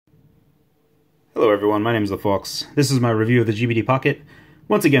Hello everyone, my name is The Fox. This is my review of the GPD Pocket.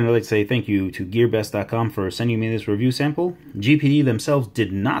 Once again, I'd like to say thank you to GearBest.com for sending me this review sample. GPD themselves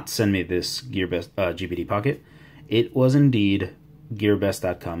did not send me this GPD Pocket. It was indeed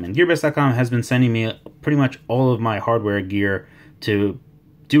GearBest.com. And GearBest.com has been sending me pretty much all of my hardware gear to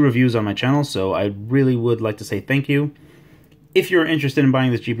do reviews on my channel, so I really would like to say thank you. If you're interested in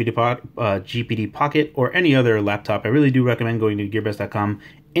buying this GPD Pocket or any other laptop, I really do recommend going to GearBest.com.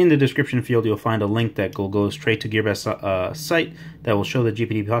 In the description field, you'll find a link that will go straight to GearBest's site that will show the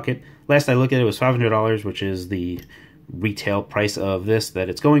GPD Pocket. Last I looked at it, was $500, which is the retail price of this that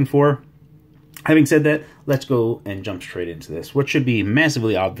it's going for. Having said that, let's go and jump straight into this. What should be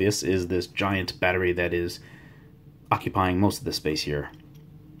massively obvious is this giant battery that is occupying most of the space here.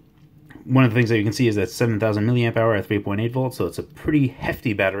 One of the things that you can see is that 7,000 milliamp hour at 3.8 volts, so it's a pretty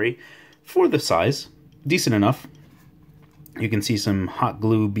hefty battery for the size. Decent enough. You can see some hot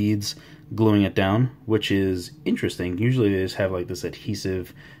glue beads gluing it down, which is interesting. Usually they just have like this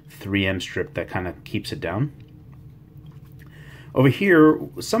adhesive 3M strip that kind of keeps it down. Over here,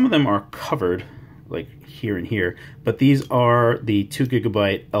 some of them are covered, like here and here, but these are the 2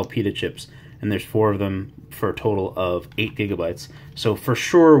 GB Elpida chips, and there's 4 of them for a total of 8 GB. So for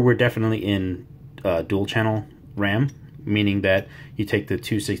sure, we're definitely in dual channel RAM, meaning that you take the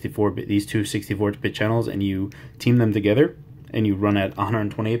these two 64-bit channels and you team them together and you run at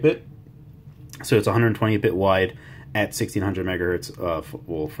 128-bit. So it's 128-bit wide at 1600 megahertz,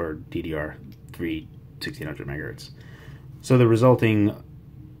 well, for DDR3 1600 megahertz. So the resulting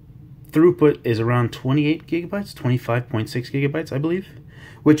throughput is around 28 gigabytes, 25.6 gigabytes, I believe,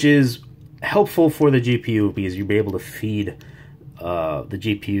 which is helpful for the GPU because you'll be able to feed the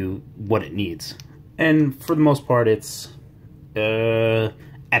GPU what it needs. And for the most part, it's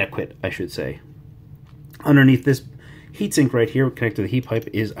adequate, I should say. Underneath this heatsink right here, connected to the heat pipe,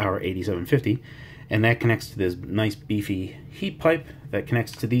 is our 8750, and that connects to this nice beefy heat pipe that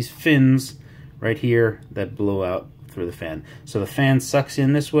connects to these fins right here that blow out through the fan. So the fan sucks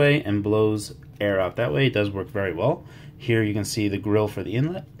in this way and blows air out that way. It does work very well. Here you can see the grill for the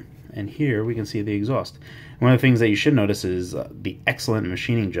inlet, and here we can see the exhaust. One of the things that you should notice is the excellent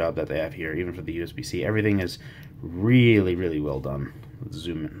machining job that they have here, even for the USB-C. Everything is really, really well done. Let's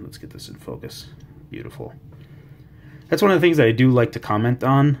zoom in. Let's get this in focus. Beautiful. That's one of the things that I do like to comment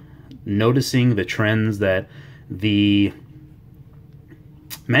on, noticing the trends that the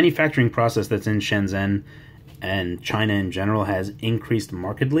manufacturing process that's in Shenzhen and China in general has increased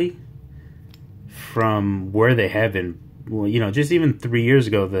markedly from where they have been. Well, you know, just even 3 years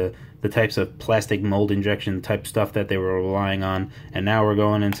ago, the types of plastic mold injection type stuff that they were relying on, and now we're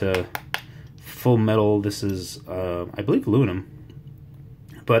going into full metal. This is, I believe, aluminum,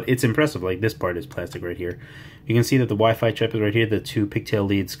 but it's impressive. Like, this part is plastic right here. You can see that the Wi-Fi chip is right here, the 2 pigtail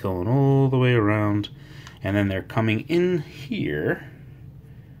leads going all the way around, and then they're coming in here.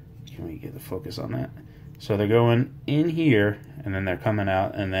 Can we get the focus on that? So they're going in here, and then they're coming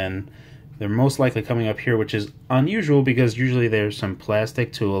out, and then they're most likely coming up here, which is unusual because usually there's some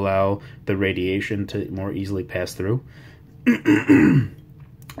plastic to allow the radiation to more easily pass through.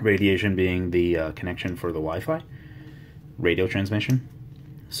 Radiation being the connection for the Wi-Fi radio transmission.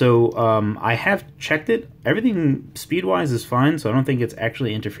 So I have checked it. Everything speed-wise is fine, so I don't think it's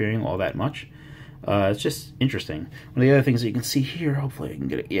actually interfering all that much. It's just interesting. One of the other things that you can see here, hopefully I can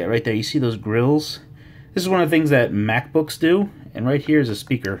get it. Yeah, right there. You see those grills? This is one of the things that MacBooks do, and right here is a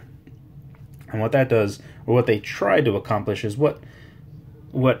speaker. And what that does, or what they try to accomplish, is what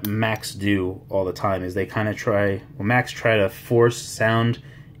Macs do all the time, is they kind of try, well, Macs try to force sound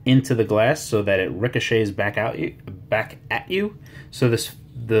into the glass so that it ricochets back at you. So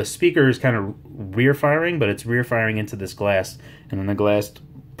the speaker is kind of rear firing, but it's rear firing into this glass, and then the glass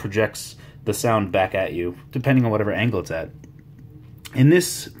projects the sound back at you, depending on whatever angle it's at. In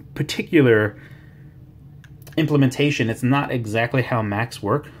this particular implementation, it's not exactly how Macs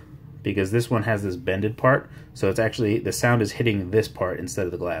work, because this one has this bended part, so it's actually, the sound is hitting this part instead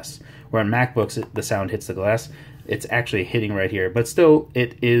of the glass. Where on MacBooks, the sound hits the glass, it's actually hitting right here, but still,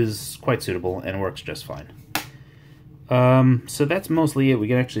 it is quite suitable and works just fine. So that's mostly it. We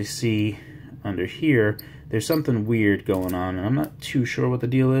can actually see under here, there's something weird going on, and I'm not too sure what the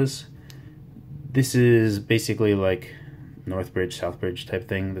deal is. This is basically like North Bridge, South Bridge type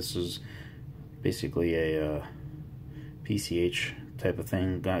thing. This is basically a PCH type of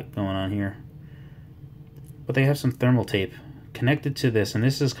thing got going on here. But they have some thermal tape connected to this, and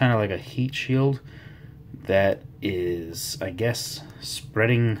this is kind of like a heat shield that is, I guess,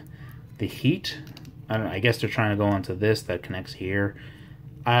 spreading the heat. I guess they're trying to go onto this that connects here.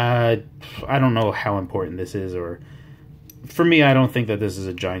 I don't know how important this is, or for me, I don't think that this is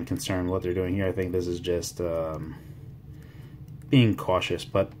a giant concern what they're doing here. I think this is just being cautious.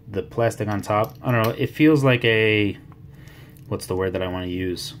 But the plastic on top, I don't know, it feels like a, what's the word that I want to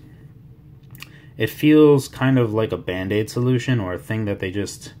use? It feels kind of like a Band-Aid solution, or a thing that they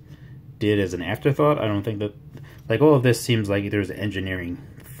just did as an afterthought. I don't think that, like, all of this seems like there's engineering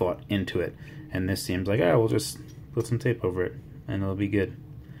thought into it, and this seems like, we'll just put some tape over it and it'll be good.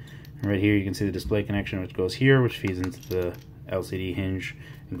 And right here you can see the display connection, which goes here, which feeds into the LCD hinge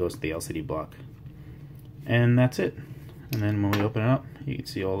and goes to the LCD block, and that's it. And then when we open it up, you can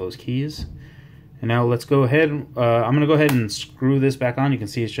see all those keys. And now let's go ahead, I'm going to go ahead and screw this back on. You can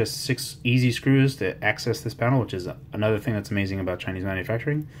see it's just 6 easy screws to access this panel, which is another thing that's amazing about Chinese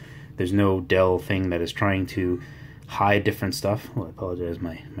manufacturing. There's no Dell thing that is trying to hide different stuff. Well, I apologize,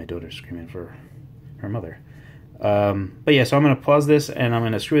 my daughter's screaming for her mother. But yeah, so I'm going to pause this and I'm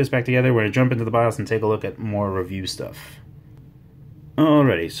going to screw this back together. We're going to jump into the BIOS and take a look at more review stuff.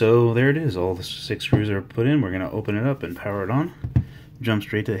 Alrighty, so there it is. All the 6 screws are put in. We're going to open it up and power it on. Jump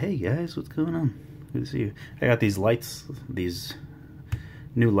straight to, hey guys, what's going on? Good to see you. I got these lights, these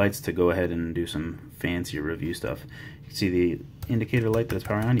new lights to go ahead and do some fancier review stuff. You can see the indicator light that's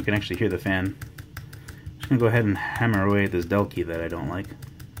powering on. You can actually hear the fan. I'm just going to go ahead and hammer away at this Dell key that I don't like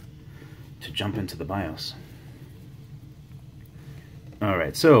to jump into the BIOS.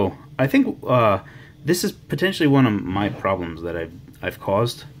 Alright, so I think this is potentially one of my problems that I've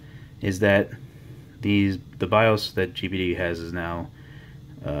caused, is that the BIOS that GPD has is now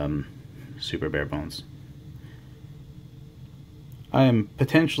super bare bones. I am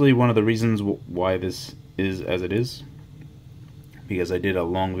potentially one of the reasons why this is as it is, because I did a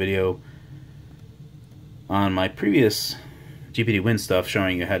long video on my previous GPD Win stuff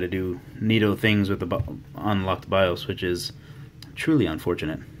showing you how to do neato things with the unlocked BIOS, which is truly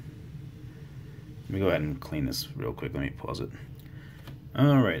unfortunate. Let me go ahead and clean this real quick. Let me pause it.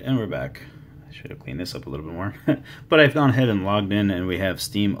 Alright, and we're back. I should have cleaned this up a little bit more. But I've gone ahead and logged in and we have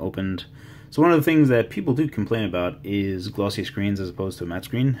Steam opened. So one of the things that people do complain about is glossy screens as opposed to a matte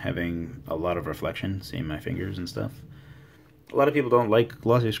screen, having a lot of reflection, seeing my fingers and stuff. A lot of people don't like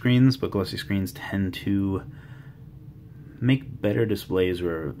glossy screens, but glossy screens tend to make better displays,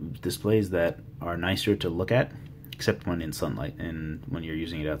 or displays that are nicer to look at, except when in sunlight, and when you're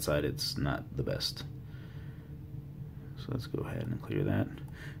using it outside it's not the best. So let's go ahead and clear that.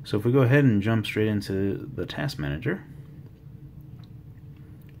 So if we go ahead and jump straight into the task manager,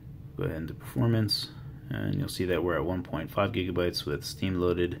 go ahead into performance, and you'll see that we're at 1.5 gigabytes with Steam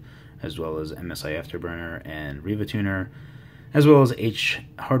loaded, as well as MSI Afterburner and Riva Tuner, as well as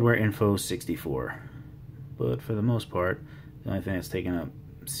Hardware Info 64. But for the most part, the only thing that's taking up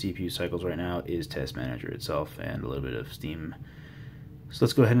CPU cycles right now is Task Manager itself and a little bit of Steam. So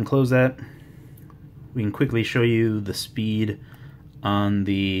let's go ahead and close that. We can quickly show you the speed on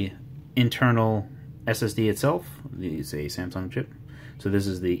the internal SSD itself. It's a Samsung chip. So this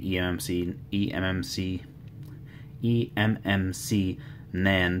is the eMMC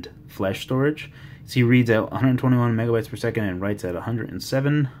NAND flash storage. See, reads at 121 megabytes per second and writes at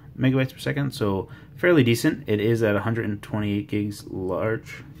 107 megabytes per second, so fairly decent. It is at 128 gigs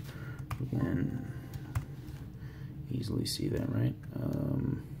large. You can easily see that, right?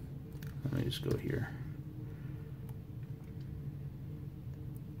 Let me just go here.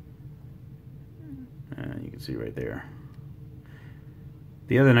 You can see right there.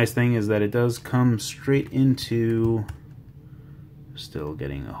 The other nice thing is that it does come straight into, still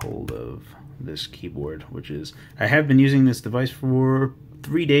getting a hold of this keyboard, which is, I have been using this device for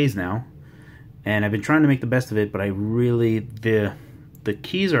 3 days now, and I've been trying to make the best of it, but I really, the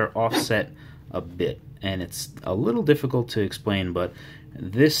keys are offset a bit, and it's a little difficult to explain, but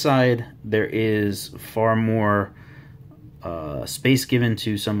this side there is far more space given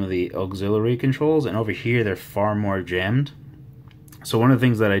to some of the auxiliary controls, and over here they're far more jammed. So one of the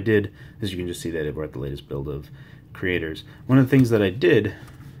things that I did, as you can just see that we're at the latest build of Creators, one of the things that I did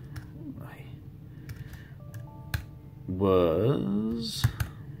was,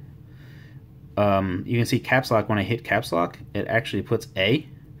 you can see caps lock. When I hit caps lock, it actually puts A,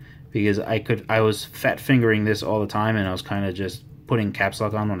 because I was fat fingering this all the time, and I was kind of just putting caps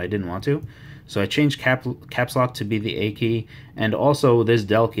lock on when I didn't want to. So I changed caps lock to be the A key, and also this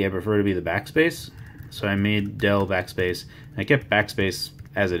Dell key I prefer to be the backspace. So I made Dell backspace, and I kept backspace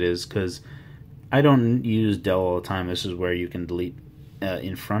as it is because I don't use Dell all the time. This is where you can delete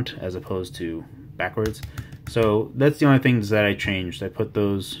in front as opposed to backwards. So that's the only things that I changed. I put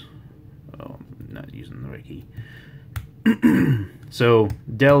those, oh, I'm not using the right key. So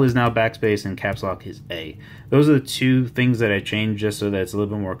Dell is now backspace and caps lock is A. Those are the two things that I changed just so that it's a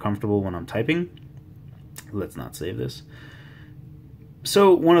little bit more comfortable when I'm typing. Let's not save this.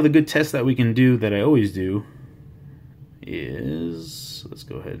 So one of the good tests that we can do that I always do is, let's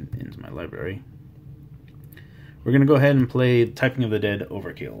go ahead into my library. We're going to go ahead and play Typing of the Dead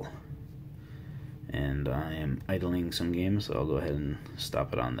Overkill. And I am idling some games, so I'll go ahead and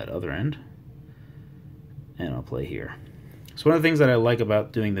stop it on that other end. And I'll play here. So one of the things that I like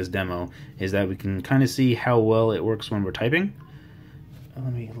about doing this demo is that we can kind of see how well it works when we're typing.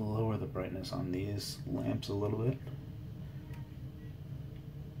 Let me lower the brightness on these lamps a little bit.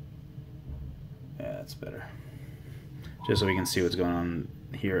 Yeah, that's better. Just so we can see what's going on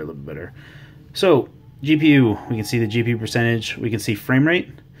here a little bit better. So, GPU, we can see the GPU percentage, we can see frame rate,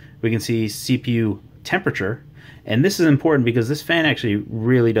 we can see CPU temperature, and this is important because this fan actually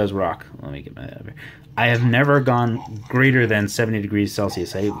really does rock. Let me get my over. I have never gone greater than 70 degrees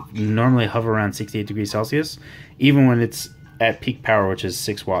Celsius. I normally hover around 68 degrees Celsius, even when it's at peak power, which is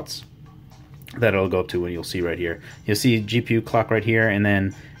 6 watts. That it'll go up to when you'll see right here. You'll see GPU clock right here, and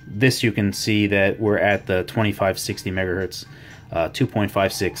then this you can see that we're at the 2560 megahertz,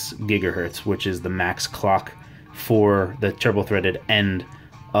 2.56 gigahertz, which is the max clock for the turbo-threaded end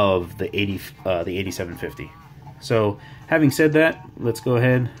of the 8750. So, having said that, let's go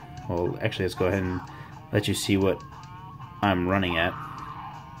ahead. Well, actually, let's go ahead and let you see what I'm running at.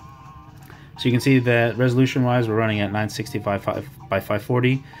 So you can see that resolution-wise, we're running at 965 by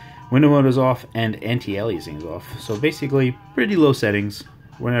 540. Window mode is off, and anti-aliasing is off. So basically, pretty low settings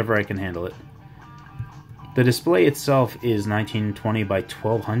whenever I can handle it. The display itself is 1920 by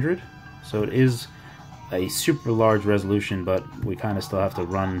 1200, so it is a super large resolution, but we kind of still have to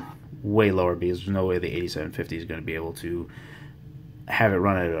run way lower because there's no way the 8750 is going to be able to have it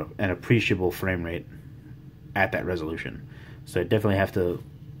run at an appreciable frame rate at that resolution. So I definitely have to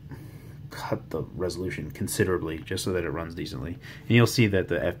cut the resolution considerably just so that it runs decently. And you'll see that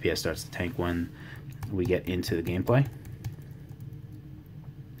the FPS starts to tank when we get into the gameplay.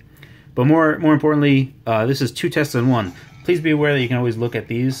 But more importantly, this is 2 tests in 1. Please be aware that you can always look at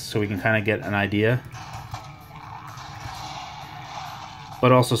these so we can kind of get an idea.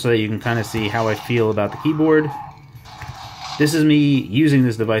 But also so that you can kind of see how I feel about the keyboard. This is me using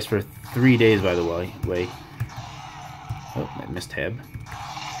this device for 3 days, by the way. Oh, I missed tab.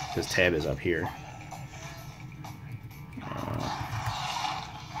 This tab is up here.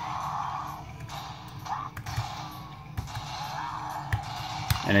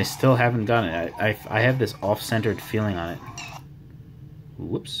 And I still haven't gotten it. I have this off-centered feeling on it.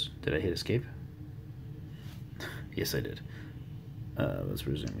 Whoops, did I hit escape? Yes, I did. Let's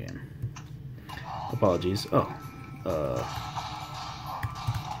resume game. Apologies. Oh.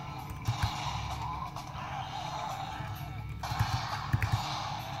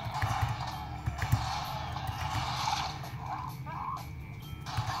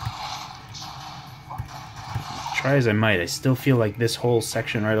 Try as I might, I still feel like this whole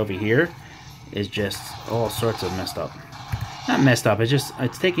section right over here is just all sorts of messed up. Not messed up,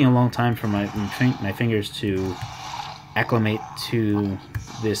 it's taking a long time for my fingers to acclimate to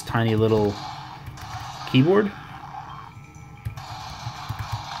this tiny little keyboard. You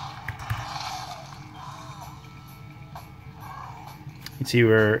can see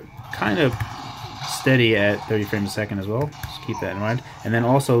we're kind of steady at 30 frames a second as well. Just keep that in mind. And then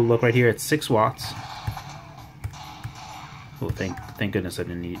also look right here at 6 watts. Well, thank goodness I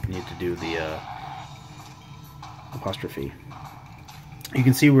didn't need to do the apostrophe. You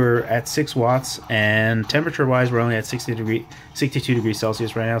can see we're at 6 watts, and temperature-wise, we're only at 62 degrees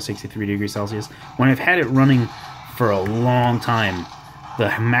Celsius right now, 63 degrees Celsius. When I've had it running for a long time, the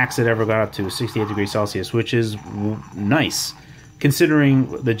max it ever got up to was 68 degrees Celsius, which is nice,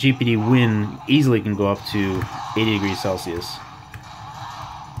 considering the GPD Win easily can go up to 80 degrees Celsius.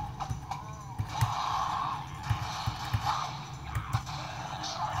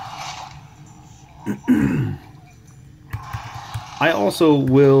 I also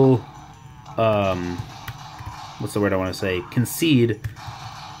will, what's the word I want to say? Concede.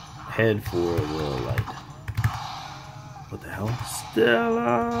 Head for the light. What the hell?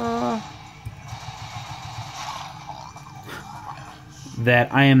 Stella!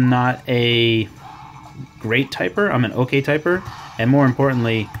 That I am not a great typer. I'm an okay typer. And more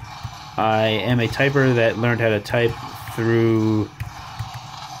importantly, I am a typer that learned how to type through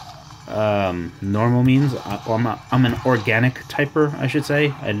normal means. I'm an organic typer, I should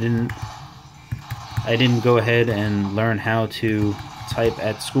say. I didn't go ahead and learn how to type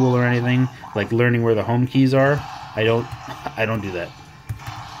at school or anything, like learning where the home keys are. I don't do that.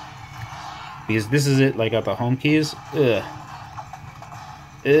 Because this is it, like at the home keys.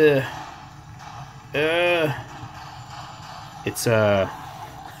 It's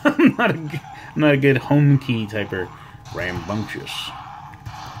I'm not a good home key typer. Rambunctious.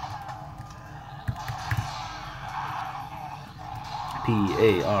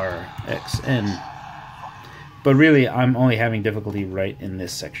 PARXN. But really, I'm only having difficulty right in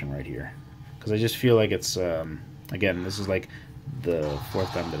this section right here. Because I just feel like it's, again, this is like the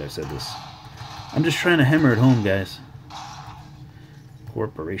 4th time that I've said this. I'm just trying to hammer it home, guys.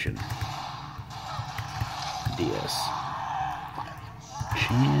 Corporation. DS.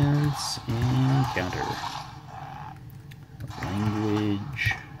 Chance encounter.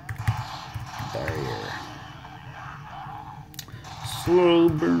 Language. Barrier. Slow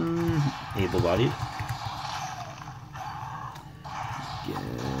burn. Able-bodied.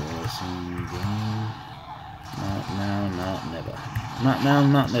 Guessing game. Not now, not never. Not now,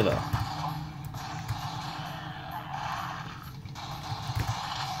 not never.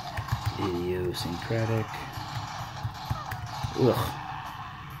 Idiosyncratic. Ugh.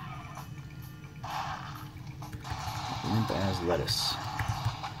 Limp as lettuce.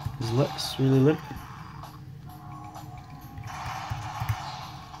 Is lettuce really limp?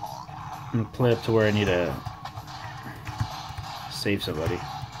 I'm gonna play up to where I need to save somebody.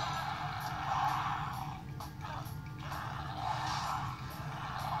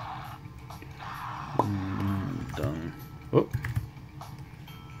 Done. Oh.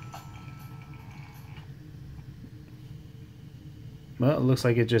 Well, it looks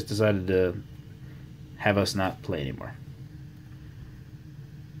like it just decided to have us not play anymore.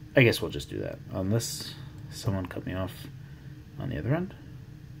 I guess we'll just do that. Unless someone cut me off on the other end.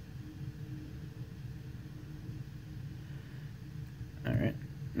 Alright.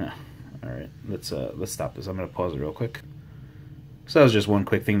 No. Alright. Let's stop this. I'm gonna pause it real quick. So that was just one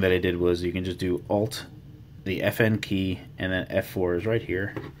quick thing that I did was you can just do Alt, the FN key, and then F4 is right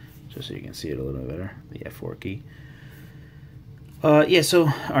here. Just so you can see it a little bit better. The F4 key. Yeah, so,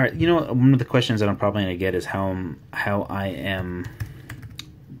 alright, you know what, one of the questions that I'm probably going to get is how I am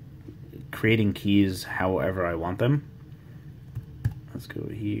creating keys however I want them. Let's go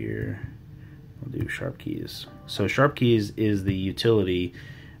here. We'll do Sharp Keys. So Sharp Keys is the utility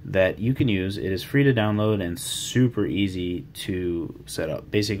that you can use. It is free to download and super easy to set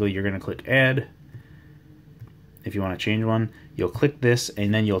up. Basically, you're going to click Add. If you want to change one, you'll click this,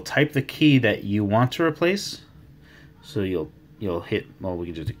 and then you'll type the key that you want to replace. So you'll hit, well, we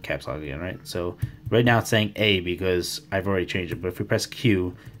can just do caps lock again, right? So right now it's saying A because I've already changed it. But if we press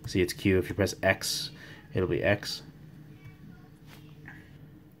Q, see it's Q. If you press X, it'll be X.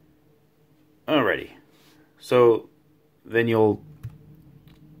 Alrighty. So then you'll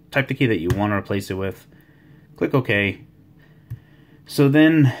type the key that you want to replace it with. Click OK. So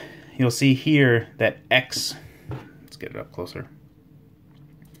then you'll see here that X, let's get it up closer,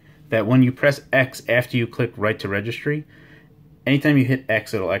 that when you press X after you click Write to Registry, anytime you hit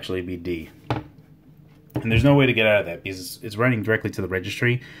X, it'll actually be D. And there's no way to get out of that because it's writing directly to the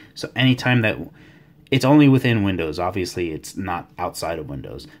registry. So anytime that, it's only within Windows. Obviously, it's not outside of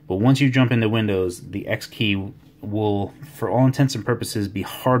Windows. But once you jump into Windows, the X key will, for all intents and purposes, be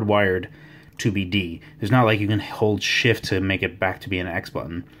hardwired to be D. There's not like you can hold Shift to make it back to be an X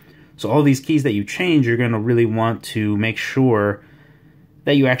button. So all these keys that you change, you're going to really want to make sure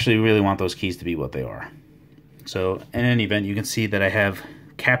that you actually really want those keys to be what they are. So in any event, you can see that I have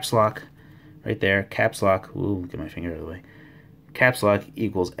caps lock right there. Caps lock, ooh, get my finger out of the way. Caps lock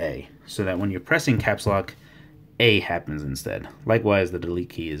equals A, so that when you're pressing caps lock, A happens instead. Likewise, the delete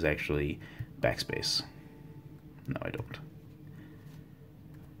key is actually backspace. No, I don't.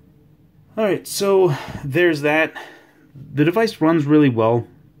 Alright, so there's that. The device runs really well.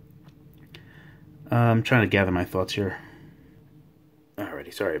 I'm trying to gather my thoughts here.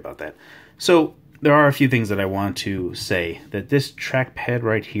 Alrighty, sorry about that. So there are a few things that I want to say. That this trackpad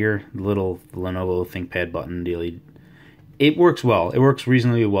right here, the little Lenovo ThinkPad button dealy, it works well. It works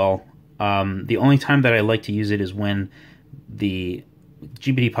reasonably well. The only time that I like to use it is when the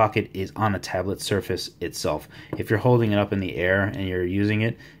GPD Pocket is on a tablet surface itself. If you're holding it up in the air and you're using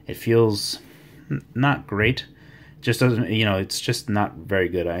it, it feels not great. Just doesn't, you know, it's just not very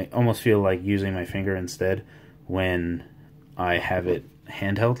good. I almost feel like using my finger instead when I have it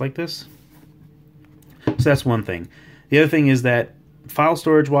handheld like this. So that's one thing. The other thing is that file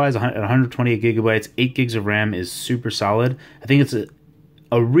storage wise, at 128 gigabytes, 8 gigs of RAM is super solid. I think it's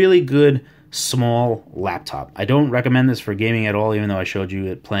a really good small laptop. I don't recommend this for gaming at all, even though I showed you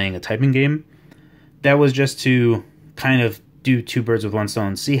it playing a typing game. That was just to kind of do two birds with one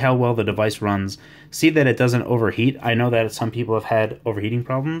stone. See how well the device runs. See that it doesn't overheat. I know that some people have had overheating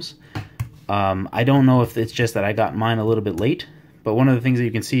problems. I don't know if it's just that I got mine a little bit late. But one of the things that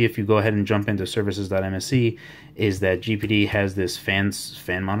you can see if you go ahead and jump into services.msc is that GPD has this fan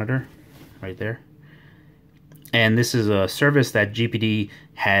monitor right there. And this is a service that GPD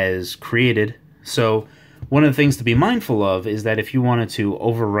has created. So One of the things to be mindful of is that if you wanted to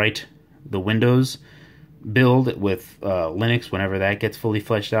overwrite the Windows build with Linux whenever that gets fully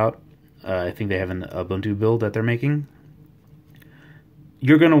fleshed out, I think they have an Ubuntu build that they're making,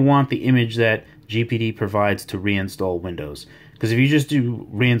 you're going to want the image that GPD provides to reinstall Windows. Because if you just do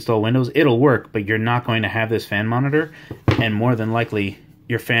reinstall Windows, it'll work, but you're not going to have this fan monitor, and more than likely,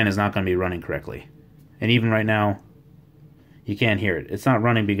 your fan is not going to be running correctly. And even right now, you can't hear it. It's not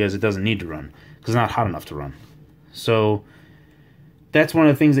running because it doesn't need to run, because it's not hot enough to run. So that's one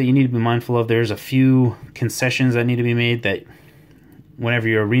of the things that you need to be mindful of. There's a few concessions that need to be made, that whenever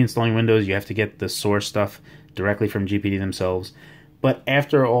you're reinstalling Windows, you have to get the source stuff directly from GPD themselves. But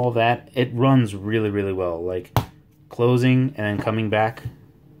after all that, it runs really, really well. Like closing and then coming back,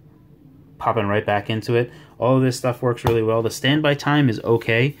 popping right back into it. All of this stuff works really well. The standby time is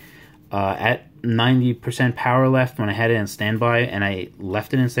okay. At 90% power left when I had it in standby, and I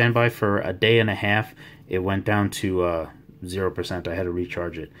left it in standby for a day and a half, it went down to 0%. I had to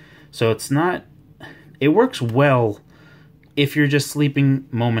recharge it. So it's not... It works well if you're just sleeping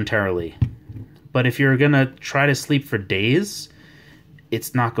momentarily. But if you're going to try to sleep for days,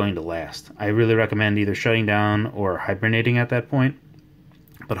 it's not going to last. I really recommend either shutting down or hibernating at that point.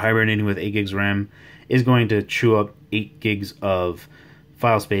 But hibernating with 8 gigs RAM is going to chew up 8 gigs of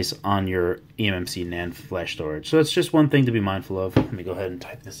file space on your eMMC NAND flash storage. So it's just one thing to be mindful of. Let me go ahead and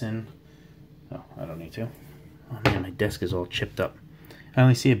type this in. Oh, I don't need to. Oh man, my desk is all chipped up. I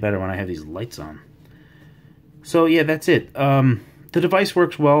only see it better when I have these lights on. So yeah, that's it. The device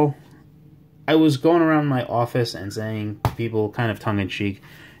works well. I was going around my office and saying to people, kind of tongue-in-cheek,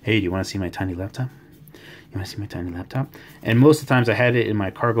 hey, do you want to see my tiny laptop? You want to see my tiny laptop? And most of the times I had it in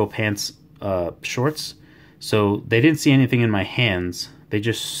my cargo pants shorts, so they didn't see anything in my hands. They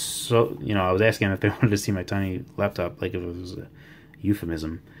just, so you know, I was asking them if they wanted to see my tiny laptop, like if it was a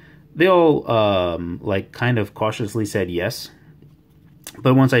euphemism. They all, like, kind of cautiously said yes.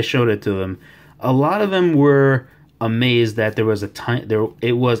 But once I showed it to them, a lot of them were amazed that there was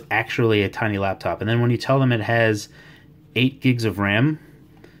it was actually a tiny laptop. And then when you tell them it has 8 gigs of RAM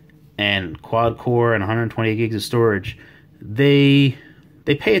and quad core and 128 gigs of storage, they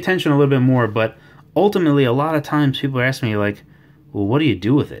pay attention a little bit more. But ultimately, a lot of times people ask me, like, well, what do you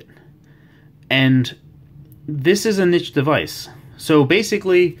do with it? And this is a niche device. So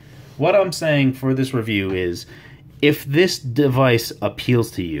basically, what I'm saying for this review is, if this device appeals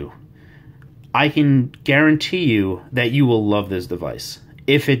to you, I can guarantee you that you will love this device.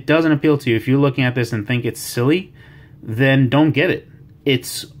 If it doesn't appeal to you, if you're looking at this and think it's silly, then don't get it.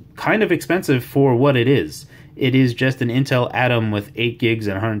 It's kind of expensive for what it is. It is just an Intel Atom with 8 gigs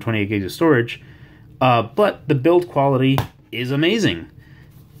and 128 gigs of storage, but the build quality is amazing.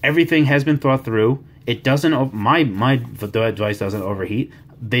 Everything has been thought through. It doesn't. My device doesn't overheat.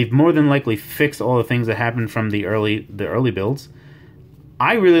 They've more than likely fixed all the things that happened from the early builds.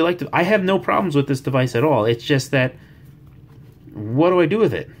 I really liked it. I have no problems with this device at all. It's just that, what do I do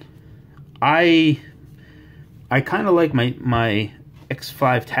with it? I kind of like my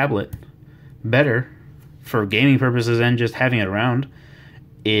X5 tablet better for gaming purposes and just having it around.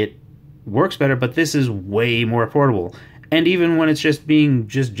 It works better, but this is way more portable. And even when it's just being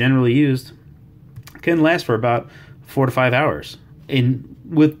generally used, it can last for about 4 to 5 hours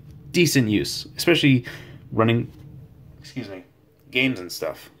with decent use, especially running, games and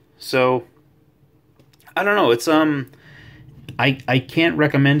stuff. So I don't know, it's I can't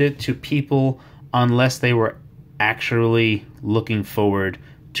recommend it to people unless they were actually looking forward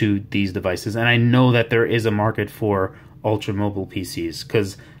to these devices. And I know that there is a market for ultra mobile PCs,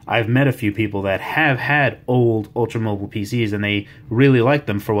 because I've met a few people that have had old ultra mobile PCs and they really like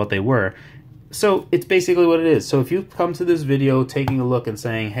them for what they were. So it's basically what it is. So if you come to this video taking a look and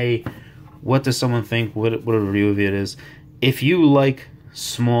saying, hey, what does someone think, what a review of it is, if you like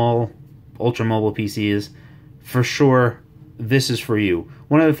small ultra mobile PCs, for sure this is for you.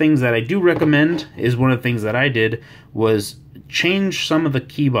 One of the things that I do recommend is, one of the things that I did was change some of the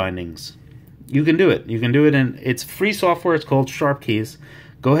key bindings. You can do it. You can do it, and it's free software. It's called Sharp Keys.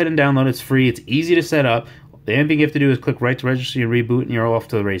 Go ahead and download it. It's free. It's easy to set up. The only thing you have to do is click right to register and reboot, and you're off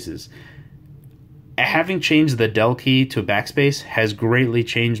to the races. Having changed the del key to backspace has greatly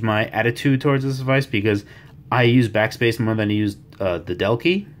changed my attitude towards this device, because I use backspace more than I use the del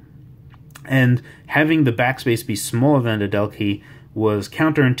key. And having the backspace be smaller than the del key was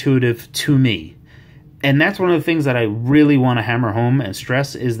counterintuitive to me. And that's one of the things that I really want to hammer home and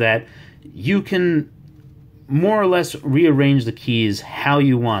stress, is that you can more or less rearrange the keys how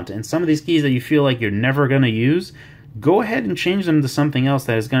you want. And some of these keys that you feel like you're never going to use, go ahead and change them to something else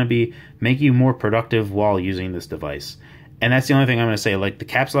that is going to make you more productive while using this device. And that's the only thing I'm going to say. Like the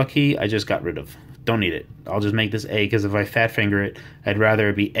caps lock key, I just got rid of. don't need it. I'll just make this A, because if I fat finger it, I'd rather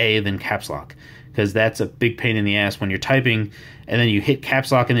it be A than caps lock, because that's a big pain in the ass when you're typing and then you hit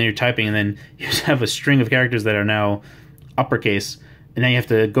caps lock and then you're typing and then you just have a string of characters that are now uppercase, and then you have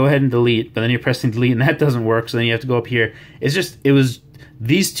to go ahead and delete, but then you're pressing delete and that doesn't work, so then you have to go up here.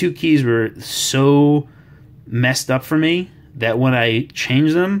 These two keys were so messed up for me that when I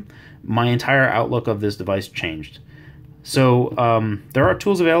changed them, my entire outlook of this device changed. So there are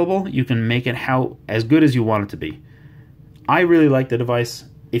tools available. You can make it as good as you want it to be. I really like the device.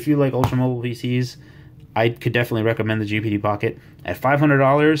 If you like ultra mobile PCs, I could definitely recommend the GPD Pocket. At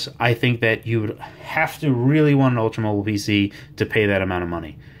 $500, I think that you would have to really want an ultra mobile PC to pay that amount of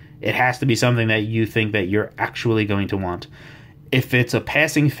money. It has to be something that you think that you're actually going to want. If it's a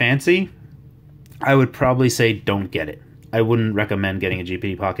passing fancy, I would probably say don't get it. I wouldn't recommend getting a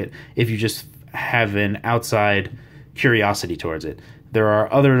GPD Pocket if you just have an outside curiosity towards it. There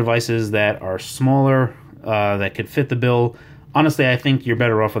are other devices that are smaller that could fit the bill. Honestly, I think you're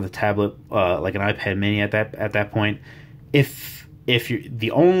better off with a tablet, like an iPad mini at that point. If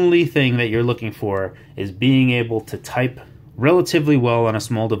the only thing that you're looking for is being able to type relatively well on a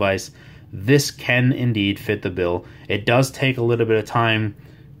small device, this can indeed fit the bill. It does take a little bit of time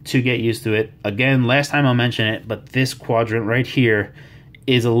to get used to it. Again, last time I'll mention it, but this quadrant right here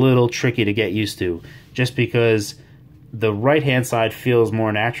is a little tricky to get used to, just because the right-hand side feels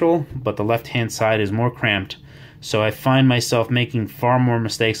more natural, but the left-hand side is more cramped. So I find myself making far more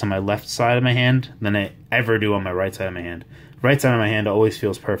mistakes on my left side of my hand than I ever do on my right side of my hand. Right side of my hand always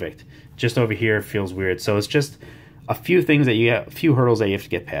feels perfect. Just over here feels weird. So it's just a few things that a few hurdles that you have to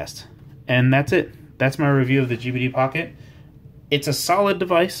get past. And that's it. That's my review of the GPD Pocket. It's a solid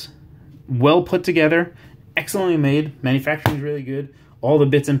device, well put together, excellently made. Manufacturing is really good. All the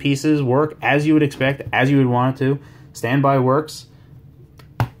bits and pieces work as you would expect, as you would want it to. Standby works.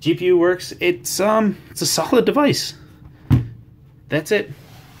 GPU works. It's a solid device. That's it.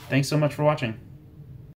 Thanks so much for watching.